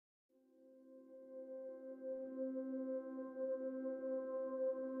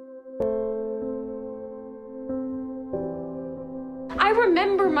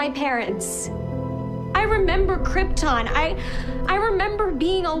remember my parents. I remember Krypton. I remember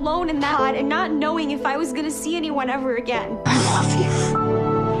being alone in that pod and not knowing if I was gonna see anyone ever again. I love you.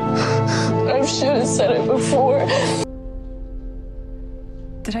 I should have said it before.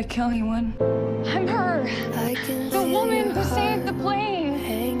 Did I kill anyone? I'm her. The woman who saved the plane.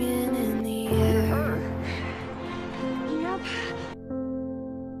 Hanging in the air. Her. Yep.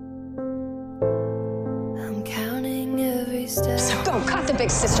 I'm counting every step. So don't cut the big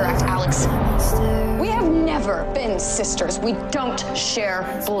sister act, Alex. We have never been sisters. We don't share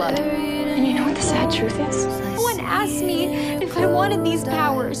blood. And you know what the sad truth is? No one asked me if I wanted these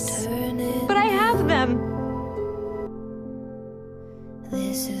powers, but I have them.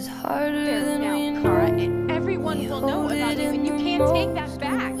 This is harder than we know. Kara, everyone will know about you, and you can't take that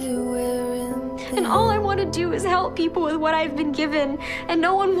back. And all I want to do is help people with what I've been given, and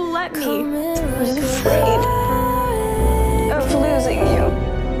no one will let me. I was afraid of losing you.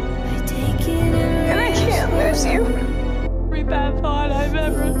 And I can't lose you. Every bad thought I've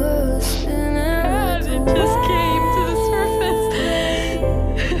ever had, it just came to the surface.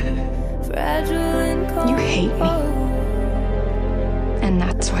 You hate me. And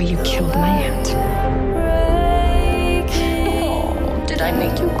that's why you killed my aunt. Oh, did I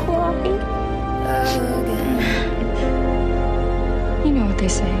make you cry? You know what they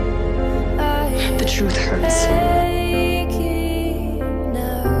say. The truth hurts.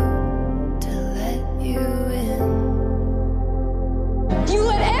 You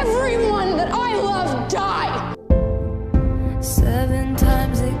let everyone that I love die. 7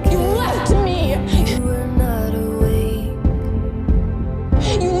 times again. You left me. You were not awake.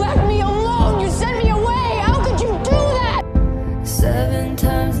 You left me alone. You sent me away. How could you do that? 7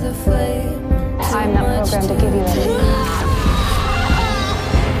 times the flame. I'm not programmed to give you anything.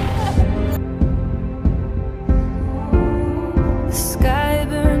 The sky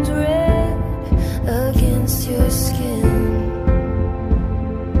burns red against your skin.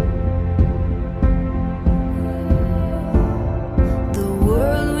 The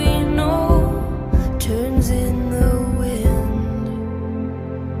world we know turns in the wind,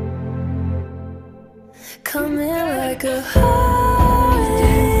 coming like a hurricane.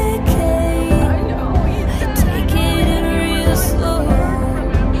 I take it in real slow.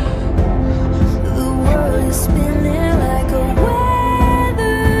 The world is spinning like a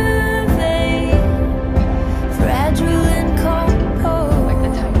weather vane, fragile and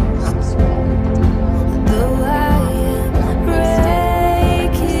composed. Though I am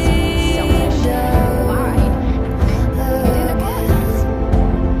breaking down again,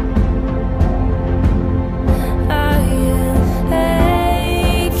 I am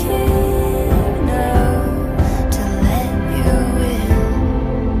aching now to let you in.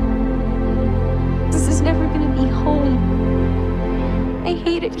 This is never gonna be home. I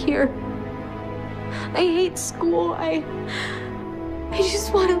hate it here. I hate school. I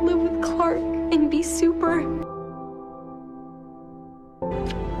just want to live with Clark and be super.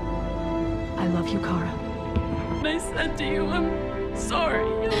 I love you, Kara. I said to you, I'm sorry.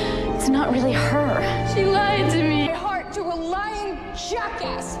 It's not really her. She lied to me. My heart to a lying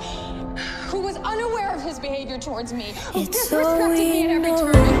jackass who was unaware of his behavior towards me, who It's all disrespected we me at every know.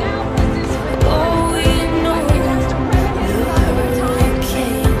 turn, and now was disrespected. All we know. He has to reminisce all the time.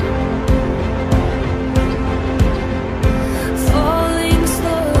 Falling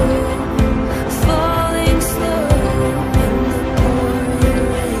slow in the pouring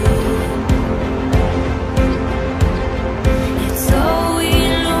rain. It's all we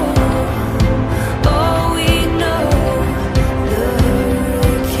know, the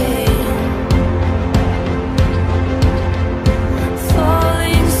hurricane.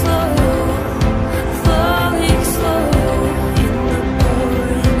 Falling slow in the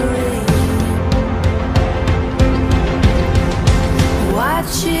pouring rain.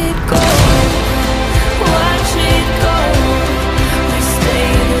 Watch it go, we stay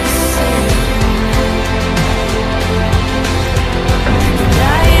the same. And I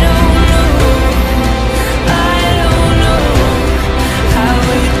don't know how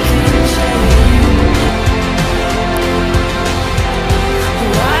it can change.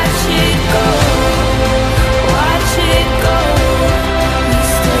 Watch it go, we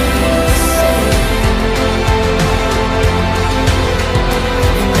stay the same.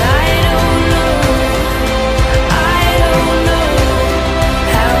 And I don't know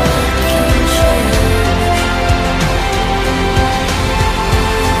how it can change.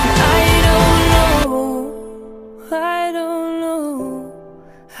 I don't know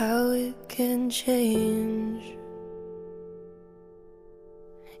how it can change.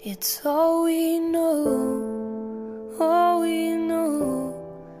 It's all we know,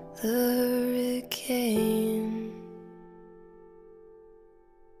 came.